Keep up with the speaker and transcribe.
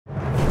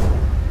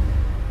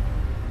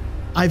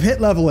I've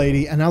hit level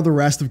 80 and now the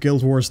rest of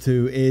Guild Wars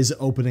 2 is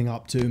opening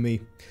up to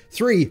me.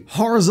 3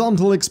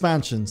 horizontal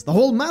expansions, the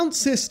whole mount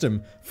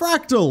system,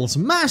 fractals,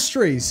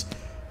 masteries.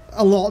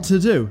 A lot to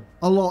do,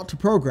 a lot to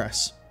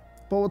progress.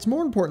 But what's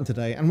more important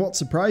today, and what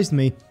surprised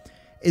me,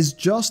 is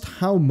just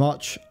how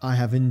much I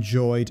have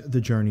enjoyed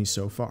the journey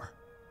so far.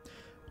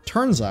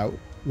 Turns out,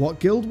 what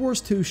Guild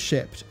Wars 2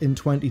 shipped in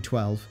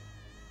 2012,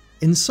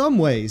 in some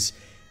ways,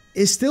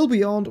 is still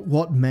beyond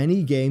what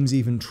many games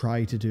even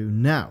try to do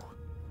now.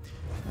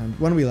 And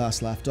when we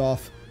last left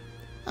off,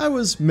 I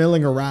was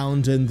milling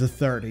around in the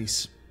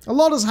 30s. A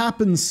lot has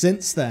happened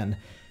since then,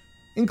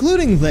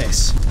 including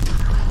this.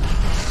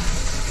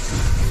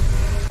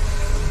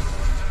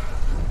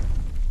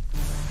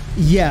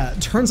 Yeah,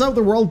 turns out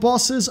the world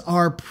bosses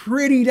are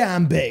pretty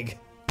damn big.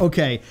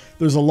 Okay,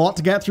 there's a lot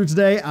to get through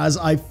today as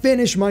I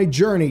finish my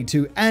journey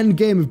to end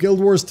game of Guild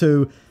Wars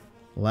 2.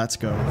 Let's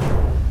go.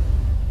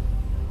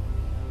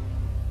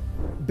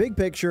 Big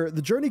picture,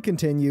 the journey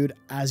continued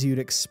as you'd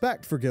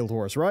expect for Guild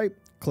Wars, right?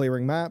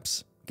 Clearing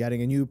maps,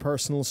 getting a new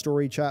personal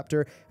story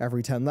chapter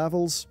every 10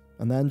 levels,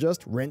 and then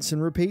just rinse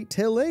and repeat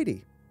till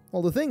 80.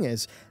 Well, the thing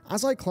is,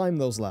 as I climbed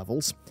those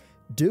levels,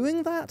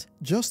 doing that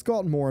just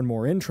got more and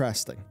more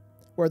interesting.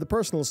 Where the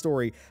personal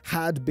story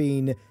had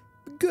been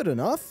good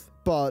enough,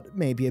 but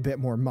maybe a bit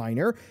more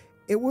minor,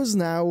 it was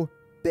now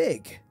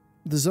big.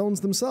 The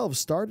zones themselves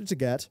started to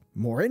get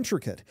more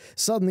intricate.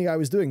 Suddenly I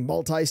was doing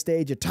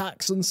multi-stage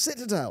attacks on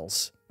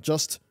citadels,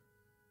 just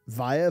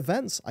via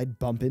events I'd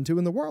bump into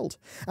in the world.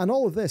 And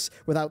all of this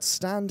with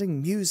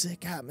outstanding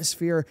music,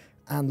 atmosphere,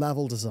 and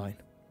level design.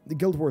 The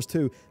Guild Wars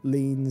 2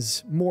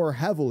 leans more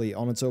heavily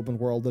on its open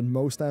world than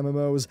most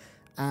MMOs,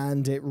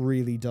 and it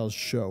really does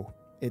show.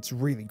 It's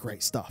really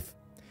great stuff.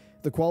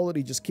 The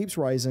quality just keeps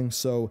rising,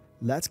 so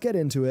let's get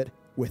into it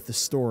with the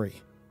story.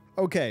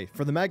 Okay,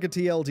 for the Mega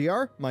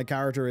TLDR, my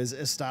character is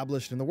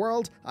established in the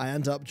world, I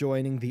end up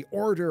joining the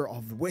Order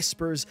of the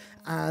Whispers,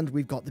 and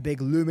we've got the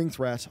big looming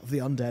threat of the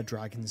undead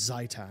dragon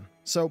Zaitan.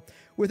 So,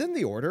 within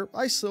the Order,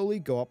 I slowly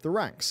go up the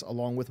ranks,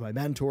 along with my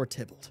mentor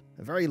Tybalt,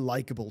 a very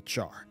likeable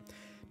char.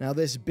 Now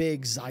this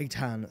big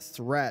Zaitan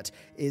threat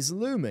is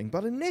looming,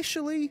 but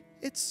initially,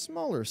 it's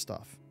smaller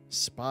stuff.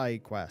 Spy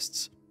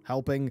quests,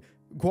 helping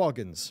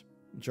Quaggins,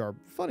 which are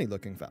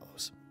funny-looking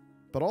fellows.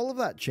 But all of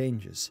that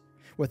changes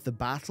with the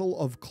Battle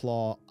of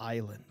Claw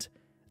Island,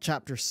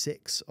 Chapter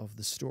 6 of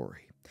the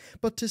story.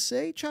 But to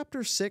say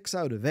Chapter 6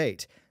 out of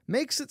 8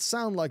 makes it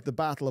sound like the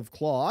Battle of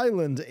Claw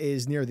Island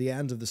is near the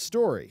end of the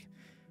story.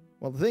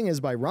 Well, the thing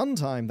is, by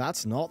runtime,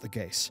 that's not the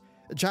case.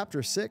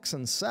 Chapter 6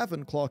 and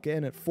 7 clock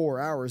in at 4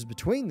 hours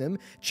between them.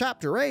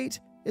 Chapter 8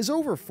 is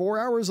over 4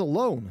 hours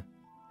alone.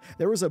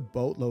 There was a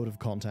boatload of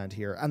content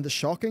here, and the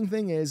shocking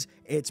thing is,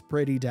 it's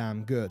pretty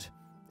damn good.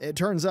 It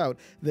turns out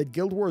that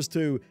Guild Wars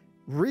 2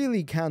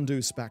 really can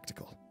do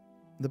spectacle.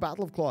 The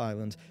Battle of Claw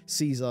Island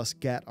sees us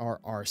get our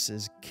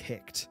arses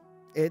kicked.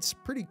 It's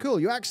pretty cool.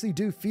 You actually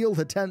do feel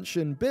the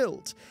tension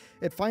build.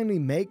 It finally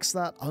makes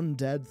that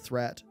undead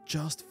threat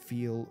just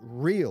feel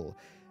real.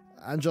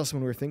 And just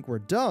when we think we're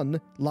done,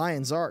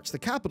 Lion's Arch, the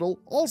capital,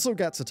 also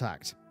gets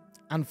attacked.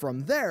 And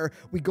from there,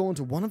 we go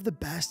into one of the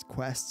best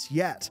quests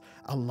yet,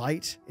 A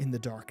Light in the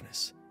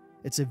Darkness.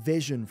 It's a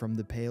vision from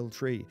the Pale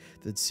Tree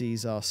that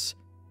sees us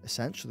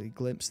essentially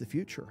glimpse the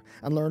future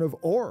and learn of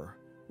Orr,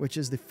 which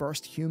is the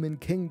first human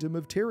kingdom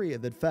of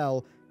Tyria that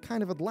fell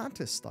kind of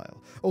Atlantis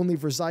style, only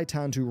for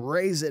Zaitan to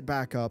raise it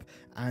back up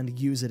and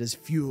use it as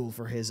fuel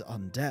for his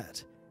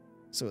undead.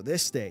 So at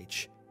this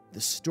stage,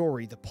 the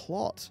story, the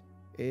plot,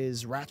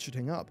 is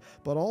ratcheting up,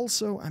 but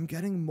also I'm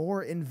getting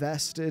more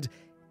invested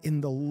in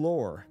the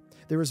lore.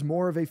 There is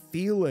more of a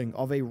feeling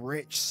of a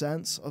rich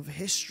sense of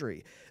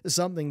history,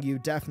 something you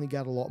definitely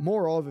get a lot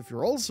more of if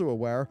you're also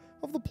aware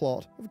of the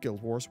plot of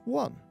Guild Wars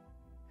 1.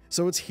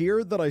 So it's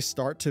here that I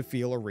start to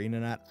feel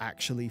ArenaNet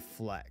actually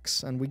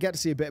flex, and we get to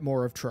see a bit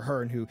more of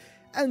Traherne, who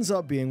ends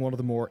up being one of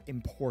the more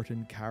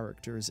important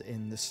characters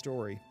in the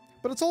story.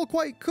 But it's all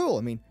quite cool.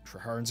 I mean,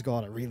 Traherne's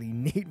got a really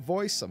neat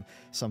voice,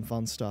 some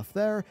fun stuff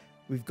there.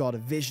 We've got a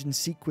vision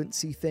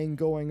sequency thing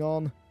going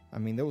on. I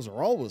mean, those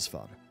are always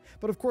fun.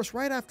 But of course,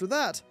 right after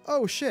that,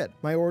 oh shit,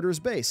 my Order's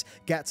base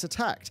gets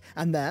attacked.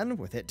 And then,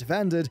 with it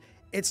defended,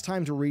 it's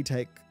time to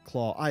retake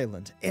Claw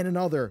Island in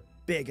another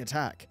big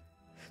attack.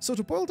 So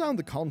to boil down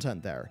the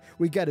content there,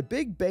 we get a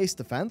big base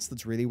defense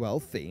that's really well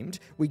themed,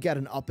 we get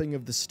an upping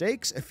of the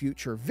stakes, a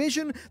future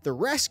vision, the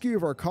rescue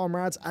of our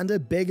comrades, and a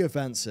big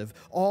offensive,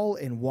 all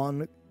in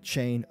one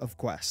chain of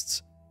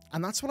quests.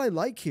 And that's what I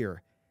like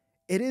here.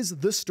 It is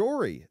the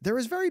story. There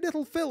is very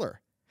little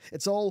filler.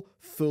 It's all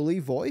fully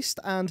voiced,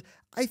 and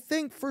I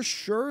think for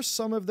sure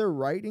some of their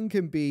writing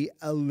can be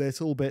a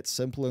little bit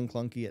simple and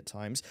clunky at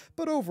times,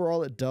 but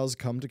overall it does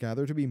come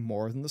together to be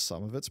more than the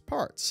sum of its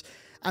parts.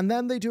 And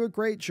then they do a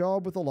great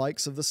job with the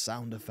likes of the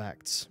sound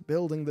effects,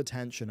 building the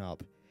tension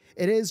up.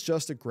 It is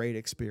just a great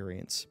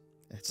experience.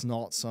 It's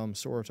not some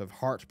sort of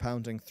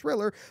heart-pounding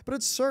thriller, but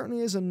it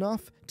certainly is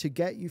enough to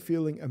get you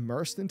feeling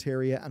immersed in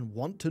Tyria and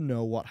want to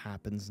know what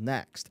happens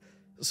next.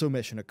 So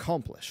mission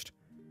accomplished.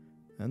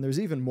 and there's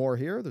even more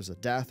here. There's a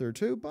death or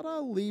two, but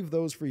I'll leave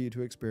those for you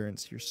to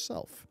experience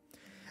yourself.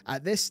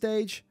 At this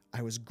stage,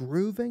 I was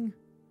grooving.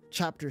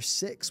 Chapter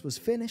 6 was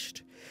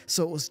finished,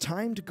 so it was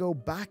time to go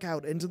back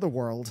out into the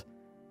world,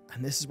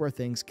 and this is where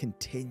things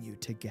continue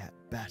to get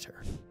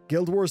better.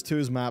 Guild Wars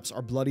 2's maps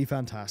are bloody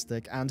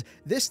fantastic, and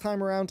this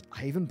time around,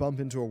 I even bump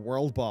into a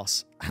world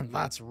boss, and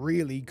that's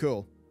really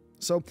cool.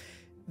 So,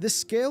 the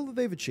scale that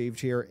they've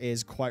achieved here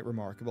is quite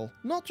remarkable,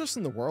 not just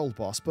in the world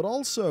boss, but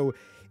also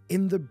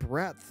in the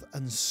breadth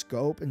and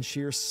scope and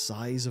sheer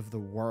size of the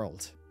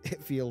world.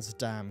 It feels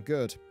damn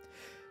good.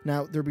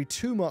 Now, there'd be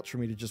too much for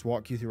me to just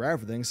walk you through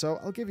everything, so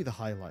I'll give you the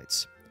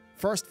highlights.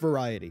 First,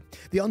 variety.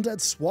 The undead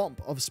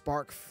swamp of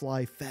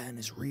Sparkfly Fen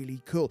is really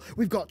cool.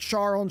 We've got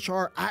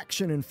char-on-char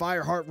action in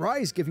Fireheart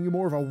Rise, giving you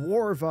more of a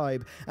war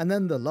vibe, and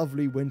then the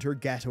lovely winter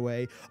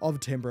getaway of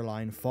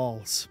Timberline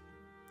Falls.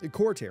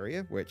 Core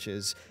Tyria, which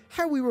is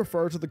how we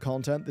refer to the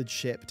content that's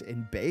shipped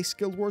in base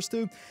Guild Wars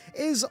 2,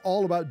 is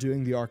all about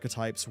doing the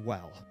archetypes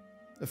well.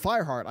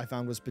 Fireheart I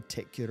found was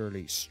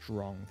particularly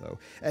strong though.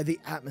 The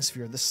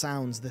atmosphere, the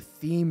sounds, the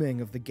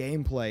theming of the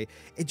gameplay,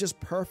 it just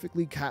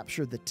perfectly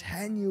captured the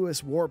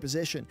tenuous war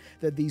position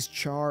that these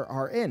char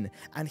are in,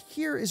 and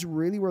here is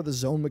really where the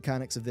zone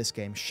mechanics of this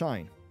game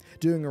shine.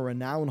 Doing a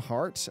Renown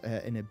Heart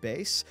in a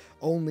base,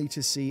 only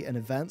to see an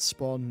event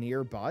spawn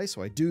nearby,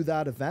 so I do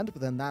that event,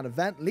 but then that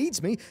event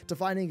leads me to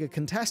finding a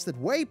contested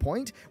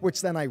waypoint,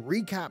 which then I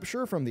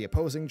recapture from the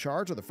opposing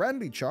char to the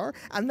friendly char,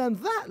 and then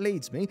that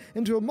leads me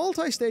into a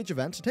multi-stage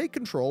event to take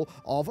control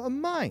of a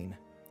mine.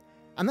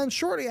 And then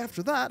shortly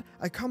after that,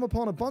 I come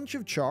upon a bunch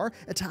of char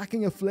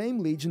attacking a Flame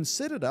Legion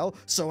citadel,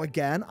 so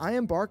again, I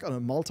embark on a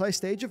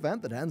multi-stage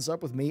event that ends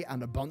up with me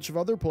and a bunch of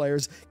other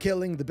players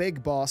killing the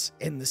big boss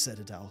in the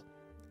citadel.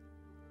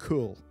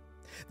 Cool.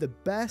 The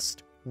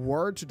best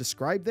word to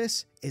describe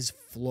this is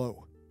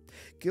flow.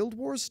 Guild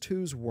Wars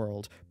 2's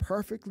world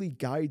perfectly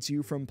guides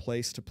you from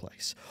place to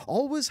place,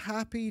 always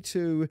happy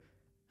to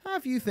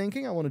have you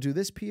thinking, I want to do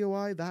this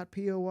POI, that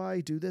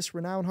POI, do this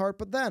Renown Heart,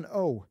 but then,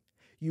 oh,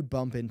 you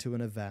bump into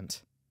an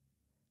event,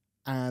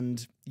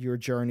 and your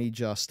journey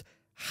just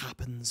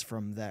happens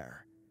from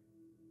there.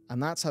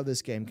 And that's how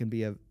this game can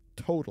be a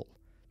total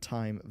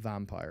time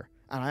vampire.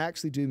 And I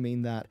actually do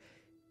mean that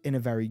in a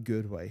very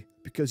good way,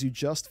 because you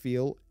just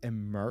feel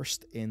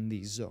immersed in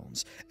these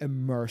zones,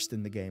 immersed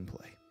in the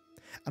gameplay.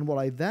 And what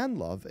I then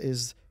love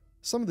is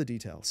some of the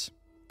details.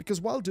 Because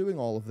while doing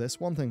all of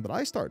this, one thing that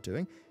I start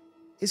doing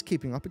is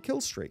keeping up a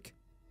kill streak.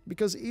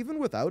 Because even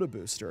without a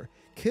booster,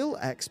 kill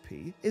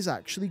XP is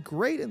actually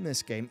great in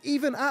this game,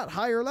 even at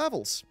higher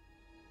levels.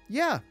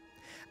 Yeah,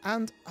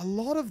 and a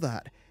lot of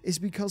that is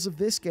because of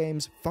this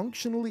game's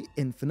functionally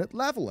infinite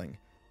leveling.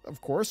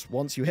 Of course,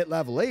 once you hit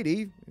level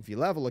 80, if you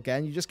level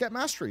again, you just get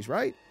masteries,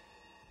 right?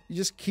 You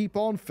just keep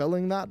on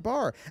filling that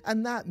bar.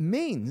 And that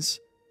means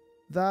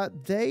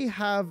that they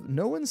have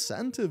no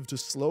incentive to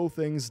slow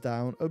things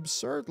down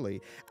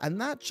absurdly.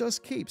 And that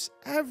just keeps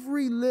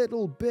every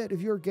little bit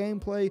of your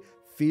gameplay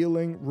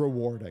feeling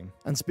rewarding.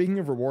 And speaking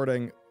of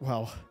rewarding,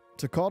 well,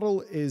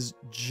 Tocatl is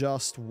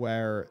just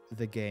where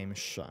the game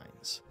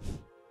shines.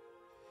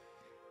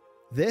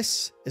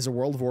 This is a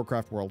World of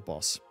Warcraft world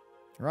boss,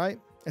 right?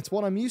 It's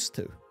what I'm used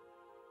to.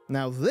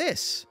 Now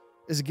this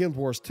is a Guild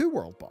Wars 2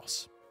 world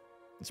boss.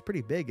 It's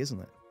pretty big, isn't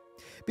it?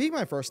 Being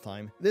my first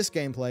time, this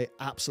gameplay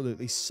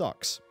absolutely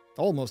sucks.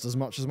 Almost as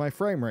much as my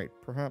frame rate,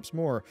 perhaps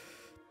more.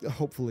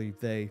 Hopefully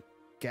they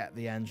get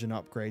the engine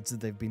upgrades that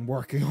they've been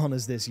working on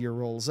as this year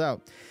rolls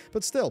out.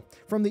 But still,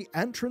 from the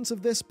entrance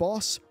of this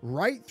boss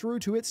right through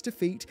to its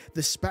defeat,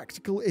 the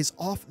spectacle is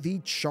off the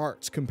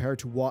charts compared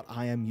to what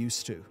I am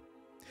used to.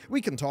 We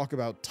can talk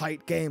about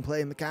tight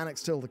gameplay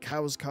mechanics till the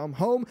cows come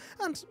home,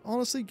 and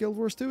honestly, Guild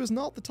Wars 2 is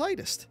not the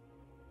tightest.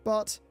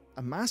 But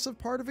a massive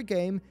part of a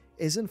game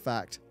is in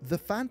fact the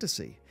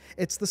fantasy.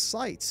 It's the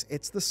sights,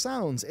 it's the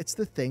sounds, it's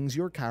the things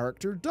your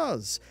character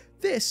does.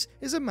 This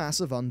is a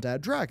massive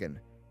undead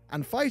dragon,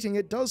 and fighting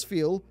it does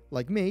feel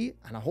like me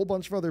and a whole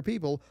bunch of other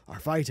people are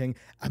fighting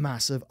a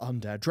massive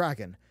undead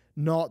dragon,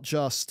 not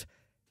just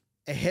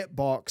a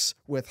hitbox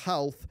with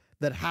health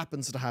that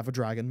happens to have a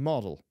dragon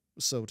model,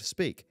 so to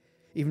speak.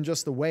 Even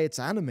just the way it's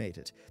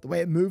animated, the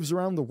way it moves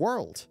around the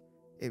world,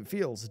 it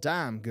feels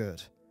damn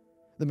good.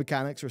 The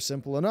mechanics are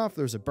simple enough.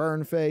 There's a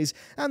burn phase,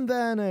 and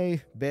then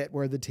a bit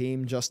where the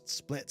team just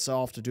splits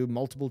off to do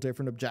multiple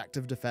different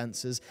objective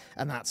defenses,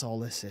 and that's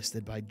all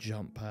assisted by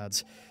jump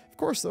pads. Of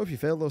course, though, if you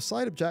fail those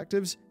side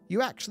objectives,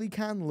 you actually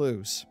can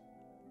lose.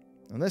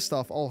 And this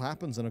stuff all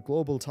happens in a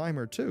global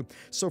timer too,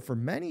 so for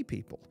many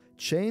people,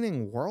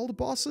 chaining world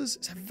bosses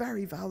is a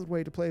very valid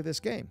way to play this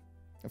game.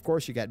 Of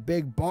course, you get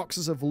big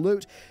boxes of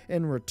loot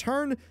in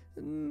return.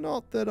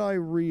 Not that I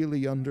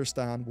really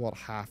understand what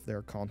half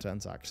their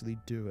contents actually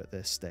do at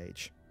this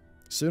stage.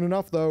 Soon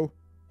enough, though,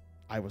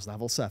 I was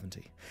level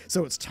 70.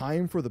 So it's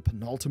time for the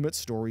penultimate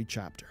story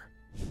chapter.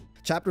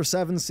 Chapter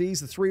 7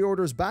 sees the three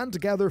orders band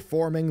together,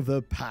 forming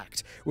the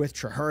Pact, with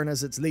Traherne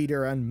as its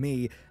leader and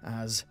me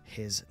as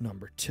his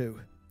number 2.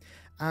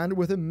 And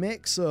with a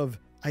mix of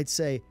I'd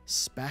say,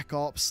 Spec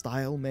Ops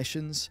style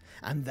missions,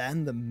 and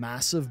then the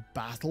massive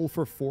battle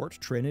for Fort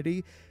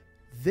Trinity,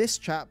 this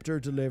chapter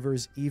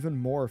delivers even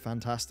more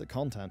fantastic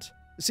content.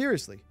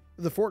 Seriously,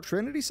 the Fort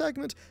Trinity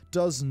segment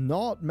does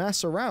not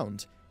mess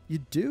around. You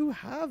do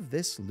have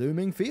this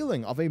looming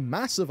feeling of a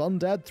massive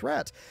undead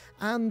threat,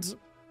 and,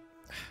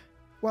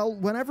 well,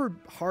 whenever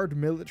hard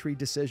military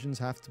decisions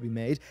have to be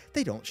made,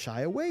 they don't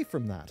shy away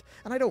from that.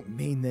 And I don't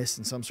mean this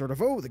in some sort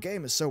of, oh, the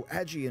game is so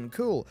edgy and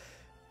cool.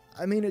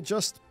 I mean, it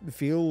just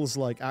feels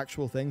like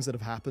actual things that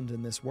have happened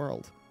in this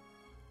world.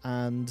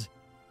 And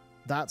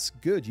that's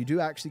good. You do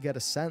actually get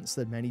a sense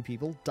that many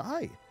people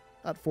die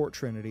at Fort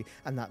Trinity,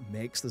 and that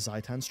makes the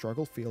Zhaitan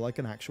struggle feel like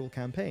an actual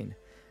campaign.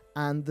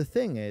 And the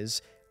thing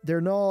is,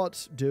 they're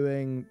not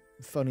doing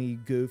funny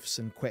goofs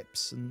and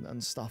quips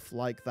and stuff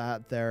like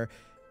that. They're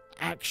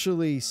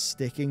actually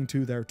sticking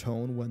to their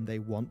tone when they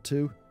want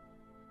to,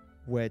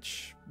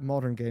 which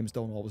modern games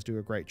don't always do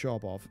a great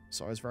job of,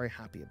 so I was very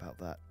happy about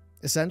that.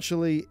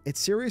 Essentially, it's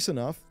serious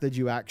enough that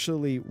you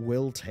actually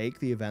will take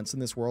the events in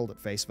this world at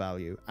face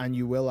value, and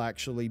you will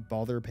actually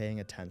bother paying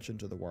attention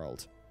to the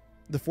world.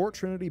 The Fort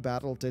Trinity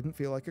battle didn't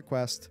feel like a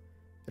quest.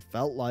 It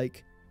felt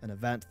like an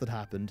event that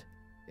happened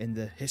in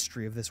the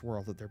history of this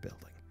world that they're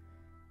building.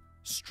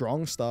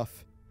 Strong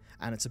stuff,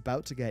 and it's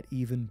about to get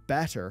even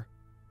better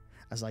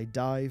as I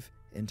dive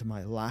into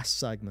my last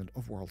segment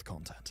of world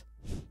content.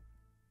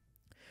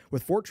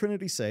 With Fort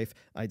Trinity safe,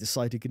 I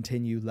decide to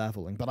continue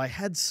leveling, but I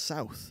head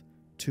south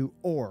to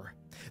Orr,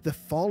 the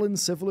fallen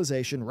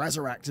civilization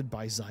resurrected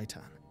by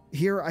Zhaitan.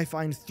 Here I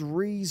find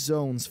 3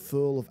 zones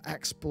full of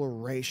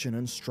exploration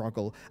and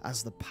struggle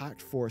as the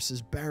packed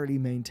forces barely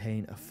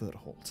maintain a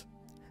foothold.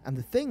 And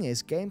the thing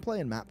is, gameplay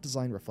and map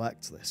design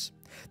reflects this.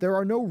 There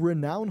are no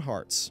renown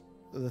hearts,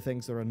 the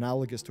things that are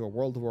analogous to a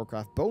World of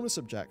Warcraft bonus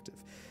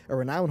objective. A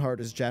renown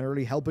heart is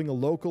generally helping a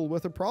local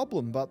with a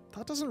problem, but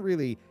that doesn't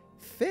really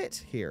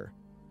fit here.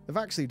 They've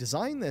actually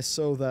designed this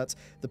so that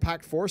the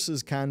packed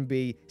forces can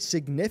be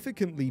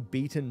significantly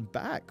beaten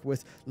back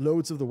with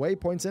loads of the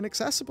waypoints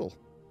inaccessible.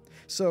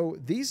 So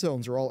these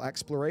zones are all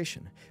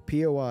exploration,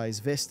 POIs,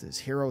 vistas,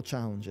 hero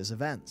challenges,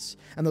 events,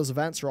 and those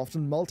events are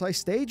often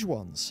multi-stage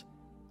ones.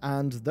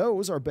 And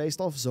those are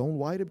based off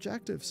zone-wide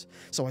objectives.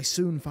 So I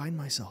soon find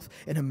myself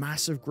in a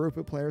massive group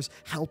of players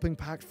helping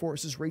packed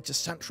forces reach a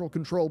central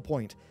control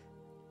point.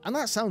 And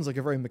that sounds like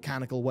a very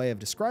mechanical way of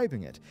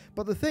describing it,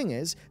 but the thing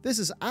is, this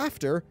is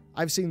after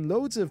I've seen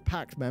loads of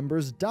pact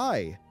members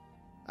die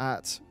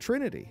at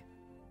Trinity.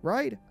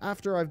 Right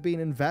after I've been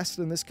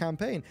invested in this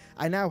campaign,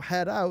 I now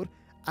head out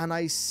and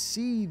I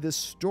see the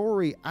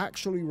story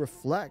actually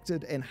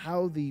reflected in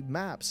how the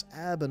maps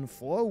ebb and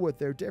flow with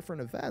their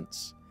different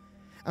events.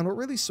 And what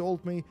really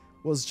sold me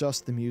was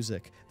just the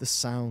music, the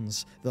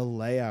sounds, the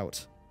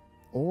layout.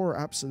 Orr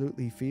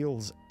absolutely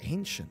feels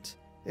ancient.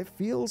 It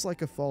feels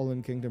like a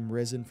fallen kingdom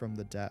risen from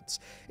the depths,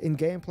 in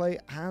gameplay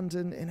and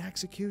in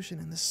execution,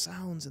 in the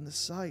sounds and the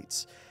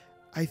sights.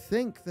 I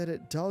think that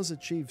it does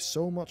achieve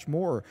so much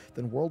more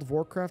than World of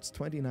Warcraft's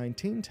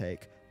 2019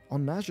 take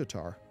on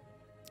Nazjatar.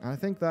 And I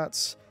think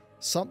that's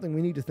something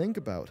we need to think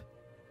about.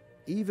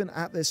 Even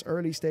at this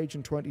early stage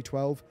in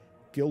 2012,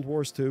 Guild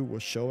Wars 2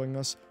 was showing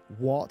us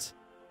what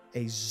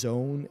a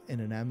zone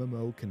in an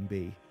MMO can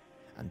be.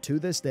 And to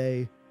this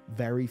day,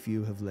 very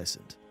few have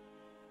listened.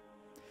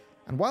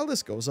 And while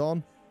this goes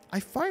on,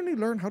 I finally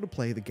learned how to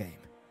play the game.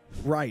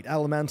 Right,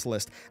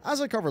 Elementalist. As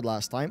I covered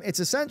last time, it's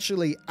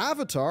essentially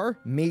Avatar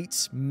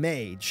meets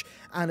Mage,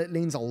 and it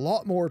leans a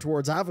lot more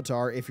towards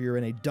Avatar if you're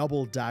in a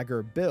double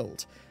dagger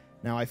build.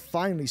 Now, I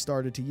finally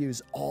started to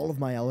use all of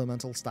my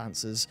elemental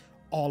stances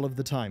all of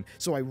the time.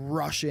 So I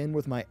rush in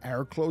with my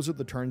air closer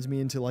that turns me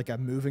into like a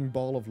moving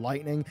ball of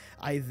lightning.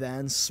 I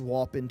then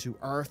swap into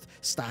earth,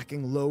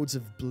 stacking loads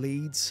of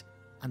bleeds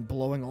and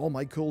blowing all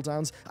my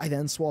cooldowns. I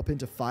then swap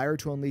into fire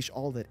to unleash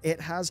all that it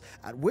has,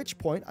 at which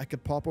point I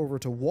could pop over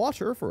to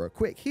water for a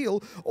quick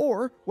heal,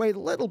 or wait a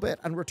little bit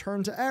and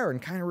return to air and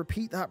kind of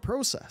repeat that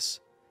process.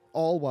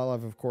 All while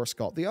I've, of course,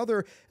 got the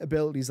other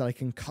abilities that I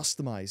can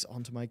customize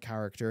onto my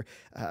character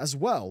as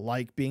well,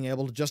 like being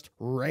able to just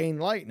rain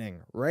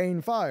lightning,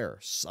 rain fire,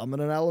 summon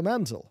an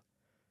elemental.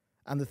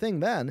 And the thing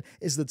then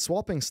is that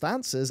swapping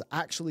stances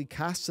actually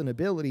casts an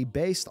ability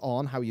based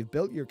on how you've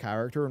built your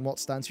character and what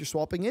stance you're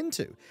swapping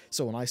into.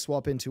 So when I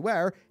swap into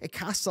air, it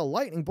casts a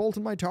lightning bolt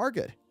on my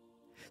target.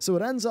 So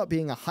it ends up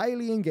being a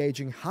highly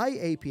engaging, high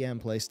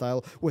APM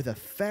playstyle with a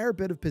fair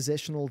bit of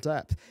positional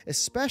depth,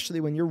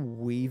 especially when you're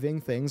weaving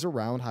things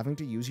around having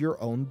to use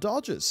your own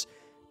dodges.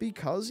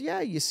 Because,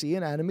 yeah, you see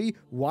an enemy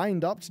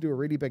wind up to do a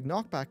really big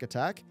knockback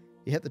attack,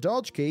 you hit the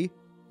dodge key,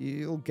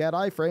 you'll get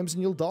iframes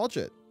and you'll dodge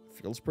it.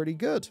 Feels pretty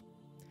good.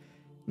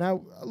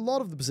 Now, a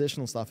lot of the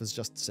positional stuff is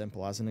just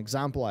simple. As an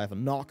example, I have a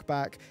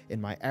knockback in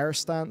my air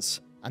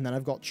stance, and then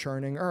I've got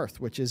Churning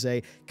Earth, which is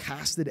a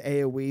casted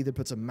AoE that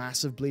puts a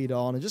massive bleed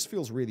on and just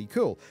feels really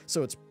cool.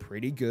 So it's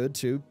pretty good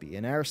to be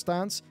in air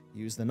stance,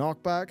 use the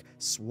knockback,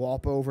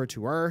 swap over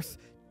to Earth,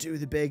 do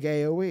the big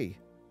AoE.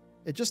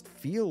 It just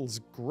feels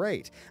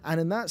great. And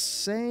in that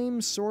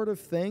same sort of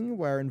thing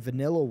where in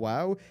vanilla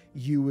WoW,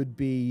 you would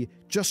be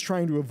just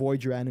trying to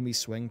avoid your enemy's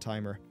swing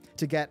timer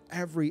to get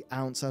every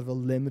ounce out of a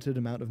limited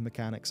amount of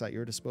mechanics at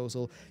your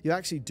disposal, you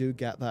actually do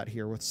get that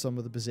here with some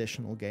of the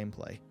positional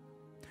gameplay.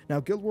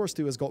 Now, Guild Wars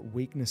 2 has got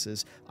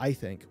weaknesses, I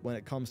think, when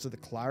it comes to the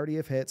clarity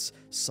of hits,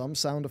 some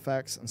sound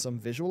effects, and some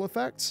visual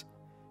effects,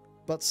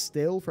 but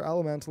still, for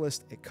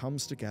Elementalist, it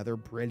comes together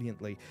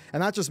brilliantly.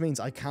 And that just means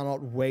I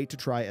cannot wait to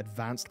try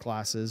advanced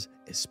classes,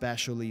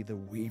 especially the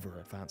Weaver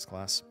advanced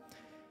class.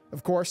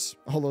 Of course,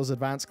 all those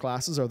advanced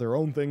classes are their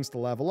own things to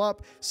level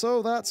up,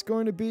 so that's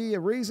going to be a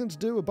reason to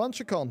do a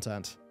bunch of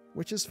content,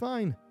 which is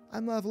fine.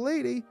 I'm level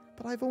 80,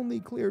 but I've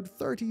only cleared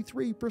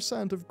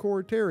 33% of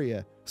Core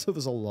Tyria, so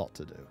there's a lot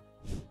to do.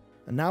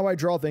 And now I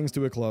draw things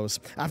to a close.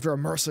 After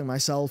immersing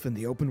myself in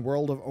the open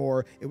world of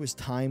Orr, it was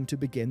time to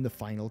begin the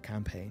final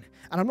campaign.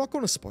 And I'm not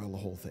going to spoil the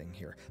whole thing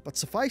here, but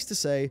suffice to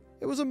say,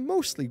 it was a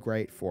mostly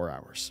great 4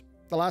 hours.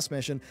 The last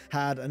mission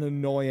had an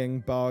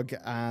annoying bug,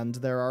 and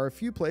there are a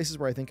few places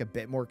where I think a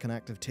bit more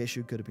connective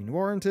tissue could have been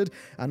warranted,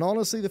 and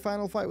honestly, the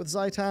final fight with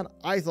Zhaitan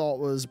I thought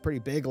was a pretty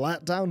big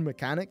letdown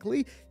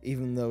mechanically,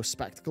 even though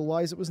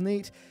spectacle-wise it was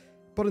neat.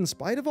 But in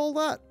spite of all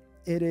that,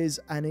 it is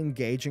an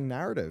engaging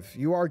narrative.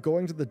 You are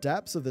going to the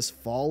depths of this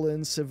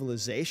fallen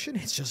civilization.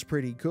 It's just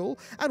pretty cool.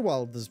 And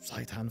while the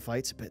Zhaitan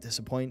fight's a bit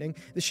disappointing,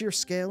 the sheer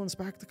scale and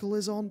spectacle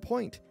is on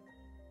point.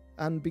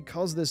 And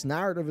because this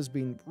narrative has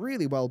been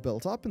really well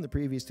built up in the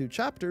previous 2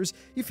 chapters,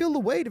 you feel the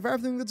weight of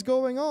everything that's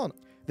going on.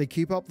 They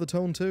keep up the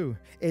tone too.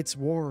 It's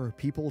war,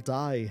 people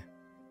die.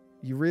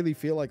 You really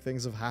feel like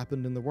things have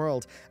happened in the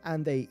world,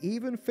 and they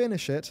even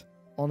finish it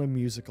on a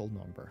musical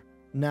number.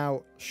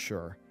 Now,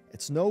 sure,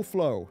 it's no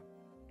flow,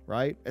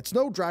 right? It's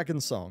no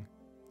dragon song,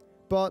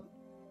 but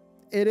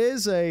it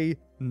is a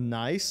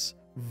nice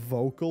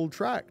vocal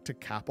track to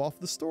cap off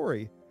the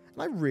story,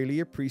 and I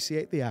really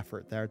appreciate the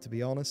effort there, to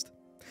be honest.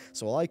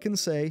 So all I can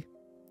say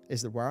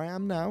is that where I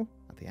am now,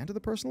 at the end of the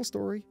personal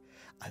story,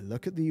 I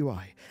look at the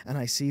UI and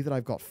I see that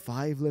I've got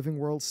 5 Living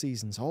World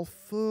seasons all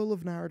full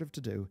of narrative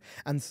to do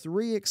and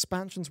 3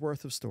 expansions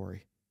worth of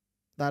story.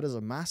 That is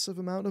a massive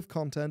amount of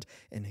content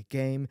in a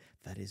game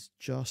that is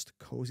just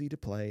cozy to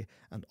play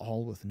and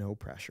all with no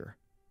pressure.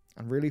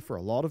 And really, for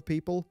a lot of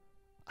people,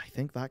 I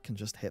think that can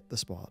just hit the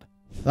spot.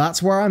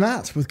 That's where I'm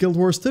at with Guild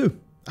Wars 2.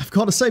 I've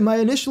got to say, my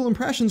initial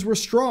impressions were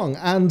strong,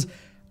 and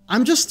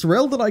I'm just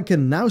thrilled that I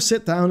can now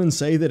sit down and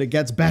say that it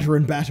gets better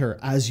and better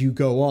as you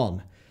go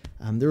on.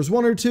 There's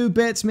 1 or 2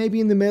 bits, maybe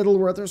in the middle,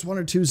 where there's 1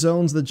 or 2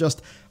 zones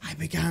that I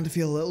began to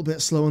feel a little bit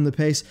slow in the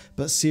pace,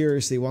 but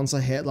seriously, once I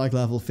hit like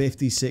level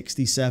 50,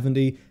 60,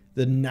 70,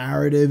 the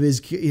narrative is,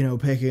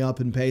 picking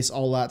up in pace,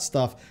 all that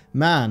stuff.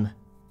 Man,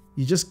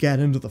 you just get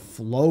into the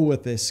flow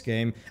with this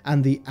game,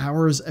 and the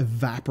hours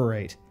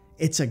evaporate.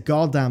 It's a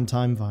goddamn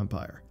time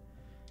vampire.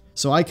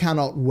 So I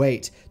cannot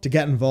wait to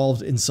get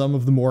involved in some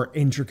of the more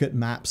intricate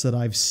maps that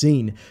I've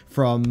seen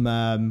from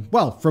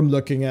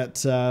looking at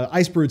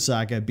Icebrood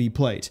Saga be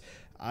played.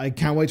 I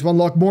can't wait to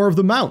unlock more of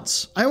the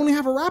mounts. I only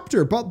have a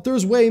raptor, but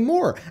there's way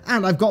more.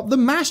 And I've got the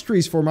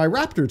masteries for my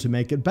raptor to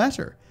make it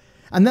better.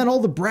 And then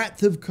all the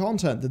breadth of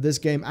content that this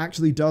game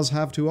actually does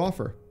have to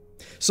offer.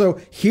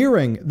 So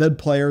hearing that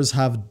players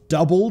have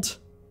doubled,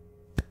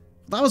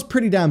 that was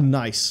pretty damn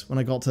nice when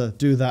I got to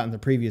do that in the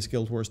previous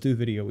Guild Wars 2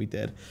 video we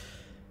did.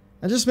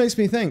 It just makes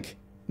me think,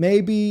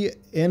 maybe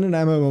in an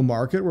MMO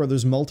market where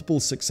there's multiple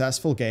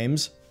successful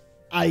games,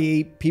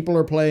 i.e. people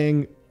are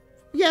playing,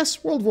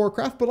 yes, World of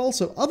Warcraft, but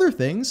also other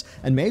things,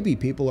 and maybe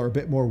people are a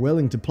bit more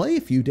willing to play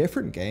a few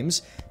different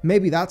games,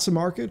 maybe that's a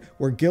market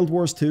where Guild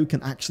Wars 2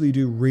 can actually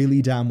do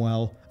really damn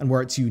well, and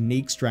where its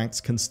unique strengths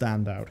can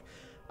stand out.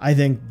 I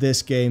think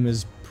this game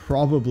is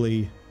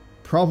probably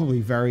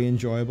very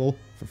enjoyable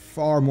for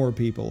far more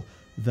people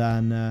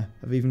than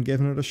have even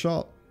given it a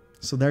shot.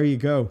 So there you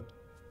go.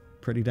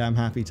 Pretty damn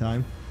happy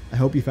time. I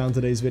hope you found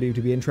today's video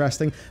to be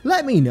interesting.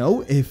 Let me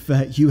know if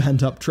you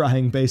end up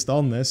trying based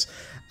on this.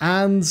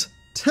 And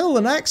till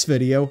the next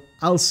video,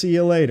 I'll see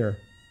you later.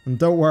 And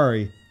don't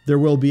worry, there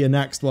will be a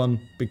next one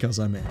because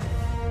I'm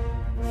in.